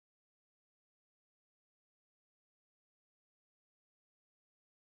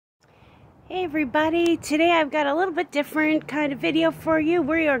Hey everybody, today I've got a little bit different kind of video for you.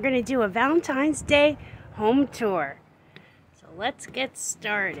 We are going to do a Valentine's Day home tour. So let's get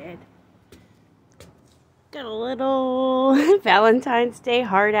started. Got a little Valentine's Day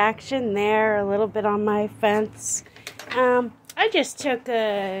heart action there, a little bit on my fence. I just took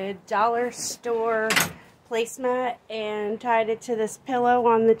a dollar store placemat and tied it to this pillow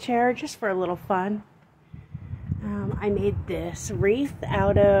on the chair just for a little fun. I made this wreath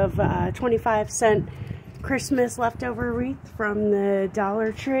out of 25-cent Christmas leftover wreath from the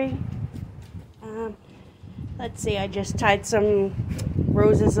Dollar Tree. Let's see, I just tied some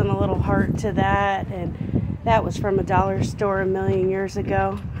roses and a little heart to that, and that was from a dollar store a million years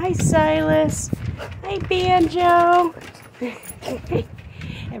ago. Hi Silas! Hi Banjo!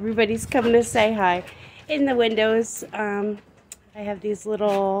 Everybody's coming to say hi. In the windows, I have these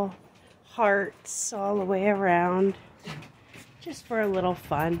little hearts all the way around, just for a little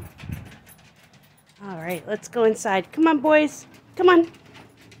fun. All right, let's go inside. Come on, boys. Come on.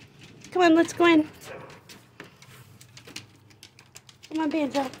 Come on, let's go in. Come on,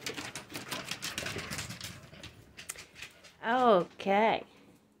 Banjo. Okay,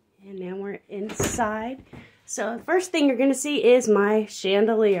 and now we're inside. So the first thing you're going to see is my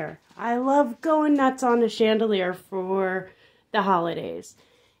chandelier. I love going nuts on a chandelier for the holidays.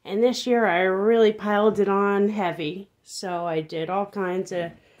 And this year I really piled it on heavy. So I did all kinds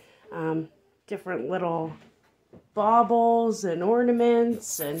of different little baubles and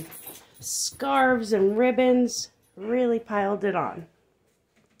ornaments and scarves and ribbons. Really piled it on.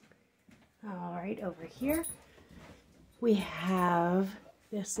 All right, over here we have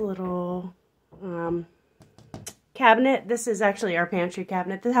this little cabinet. This is actually our pantry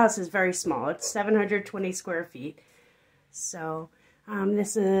cabinet. The house is very small. It's 720 square feet. So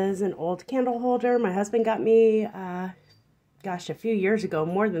this is an old candle holder my husband got me, gosh, a few years ago,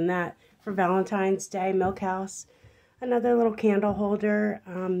 more than that, for Valentine's Day, Milk House. Another little candle holder,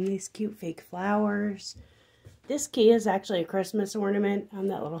 these cute fake flowers. This key is actually a Christmas ornament.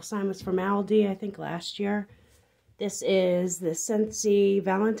 That little sign was from Aldi, I think, last year. This is the Scentsy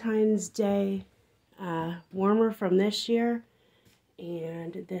Valentine's Day warmer from this year.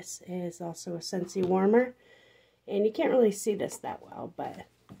 And this is also a Scentsy warmer. And you can't really see this that well, but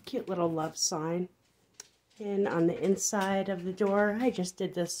cute little love sign. And on the inside of the door, I just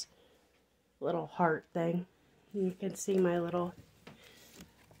did this little heart thing. And you can see my little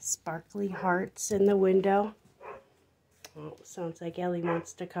sparkly hearts in the window. Oh, sounds like Ellie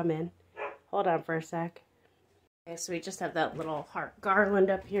wants to come in. Hold on for a sec. Okay, so we just have that little heart garland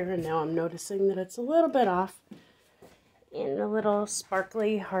up here, and now I'm noticing that it's a little bit off. And the little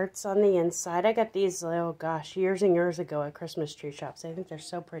sparkly hearts on the inside. I got these, oh gosh, years and years ago at Christmas tree shops. I think they're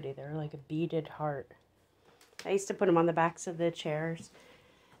so pretty. They're like a beaded heart. I used to put them on the backs of the chairs.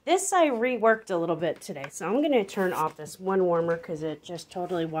 This I reworked a little bit today. So I'm going to turn off this one warmer because it just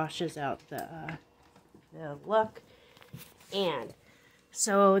totally washes out the look. And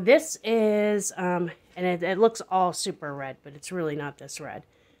so this is, and it looks all super red, but it's really not this red.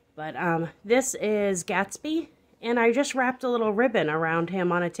 But this is Gatsby. And I just wrapped a little ribbon around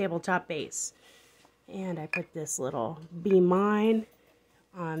him on a tabletop base. And I put this little Be Mine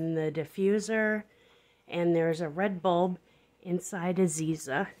on the diffuser. And there's a red bulb inside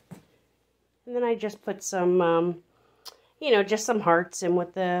Aziza. And then I just put some, you know, just some hearts in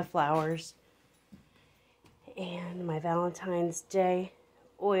with the flowers. And my Valentine's Day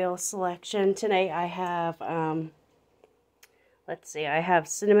oil selection. Today I have, let's see, I have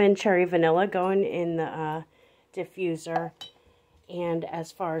cinnamon cherry vanilla going in the diffuser. And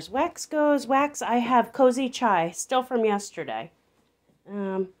as far as wax goes, I have Cozy Chai, still from yesterday.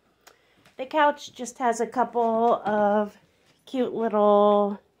 The couch just has a couple of cute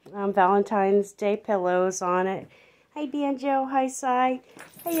little Valentine's Day pillows on it. Hi Banjo, hi Sai,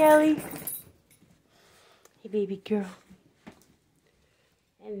 hi Ellie. Hey baby girl.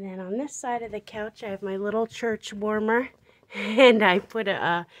 And then on this side of the couch I have my little church warmer. And I put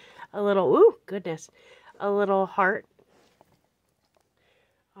a little, ooh, goodness, a little heart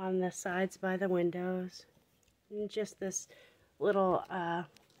on the sides by the windows. And just this little, I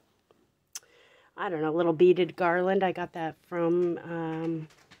don't know, little beaded garland. I got that from,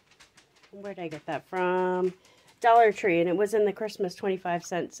 where did I get that from? Dollar Tree, and it was in the Christmas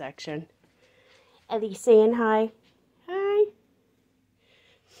 25-cent section. Ellie saying hi. Hi.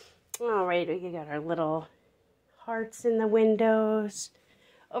 All right, we got our little hearts in the windows.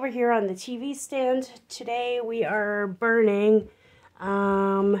 Over here on the TV stand, today we are burning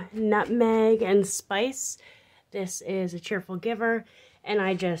nutmeg and spice. This is a cheerful giver. And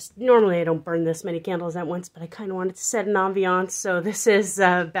normally I don't burn this many candles at once, but I kind of wanted to set an ambiance. So this is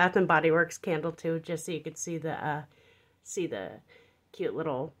Bath and Body Works candle too, just so you could see the cute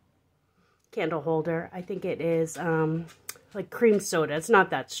little candle holder. I think it is like cream soda. It's not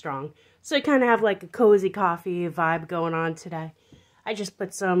that strong. So I kind of have like a cozy coffee vibe going on today. I just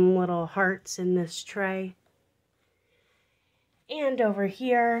put some little hearts in this tray. And over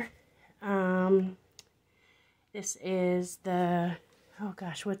here, this is the, oh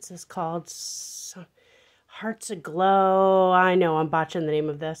gosh, what's this called? Hearts Aglow. I know, I'm botching the name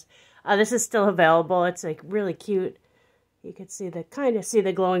of this. This is still available. It's like really cute. You can see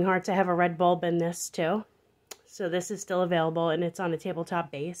the glowing hearts. I have a red bulb in this too. So this is still available, and it's on a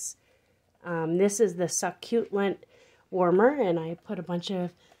tabletop base. This is the Succulent Warmer, and I put a bunch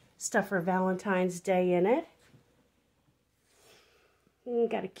of stuff for Valentine's Day in it. And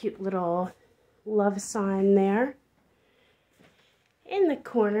got a cute little love sign there. In the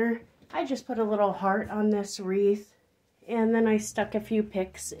corner, I just put a little heart on this wreath, and then I stuck a few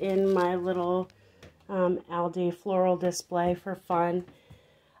picks in my little Aldi floral display for fun.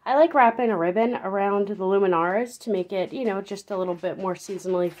 I like wrapping a ribbon around the luminaras to make it, you know, just a little bit more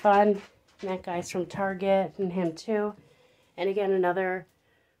seasonally fun. And that guy's from Target, and him too. And again, another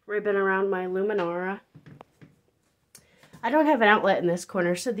ribbon around my luminara. I don't have an outlet in this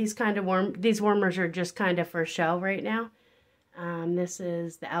corner, so these warmers are just kind of for show right now. This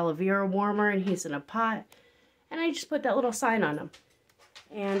is the aloe vera warmer, and he's in a pot. And I just put that little sign on him.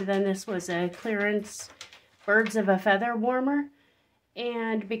 And then this was a clearance Birds of a Feather warmer.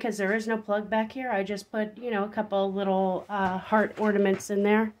 And because there is no plug back here, I just put, you know, a couple little heart ornaments in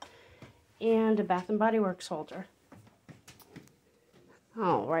there. And a Bath and Body Works holder.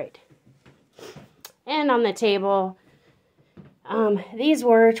 All right. And on the table, these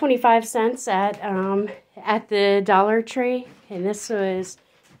were 25 cents at the Dollar Tree. And this was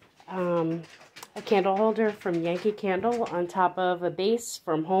a candle holder from Yankee Candle on top of a base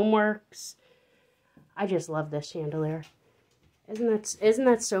from Homeworks. I just love this chandelier. Isn't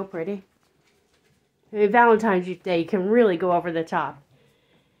that so pretty? I mean, Valentine's Day, you can really go over the top.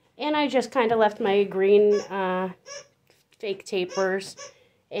 And I just kind of left my green fake tapers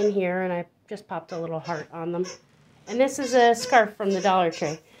in here, and I just popped a little heart on them. And this is a scarf from the Dollar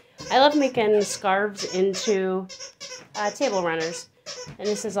Tree. I love making scarves into table runners. And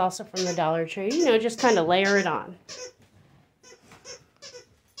this is also from the Dollar Tree. You know, just kind of layer it on.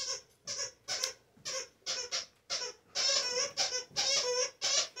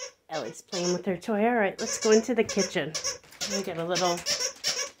 Ellie's playing with her toy. All right, let's go into the kitchen. We get a little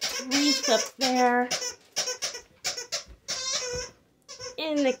wreath up there.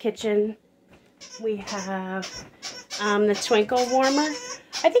 In the kitchen, we have the Twinkle Warmer.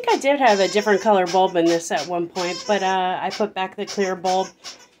 I think I did have a different color bulb in this at one point, but I put back the clear bulb,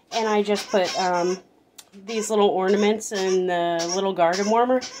 and I just put these little ornaments in the little garden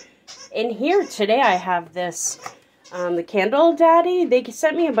warmer. In here today, I have this, the Candle Daddy. They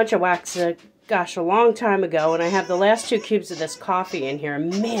sent me a bunch of wax, gosh, a long time ago, and I have the last 2 cubes of this coffee in here.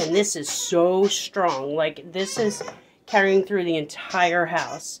 Man, this is so strong. Like, this is carrying through the entire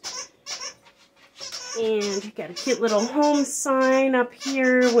house. And got a cute little home sign up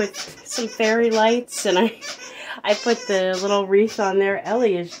here with some fairy lights, and I put the little wreath on there.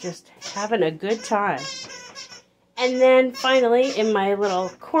 Ellie is just having a good time. And then finally, in my little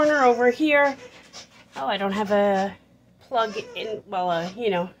corner over here, oh, I don't have a plug in, well, you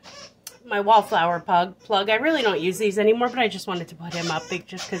know, my wallflower plug. I really don't use these anymore, but I just wanted to put him up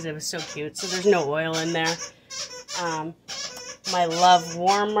just because it was so cute. So there's no oil in there. My love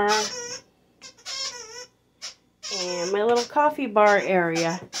warmer. And my little coffee bar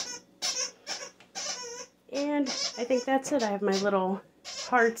area. And I think that's it. I have my little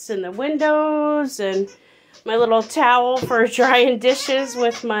hearts in the windows and my little towel for drying dishes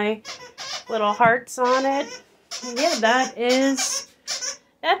with my little hearts on it. Yeah,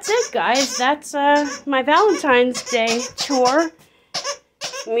 that's it, guys. That's my Valentine's Day tour.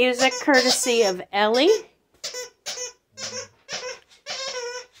 Music courtesy of Ellie.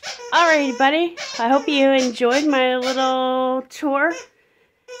 Alrighty, buddy. I hope you enjoyed my little tour.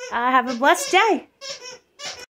 Have a blessed day.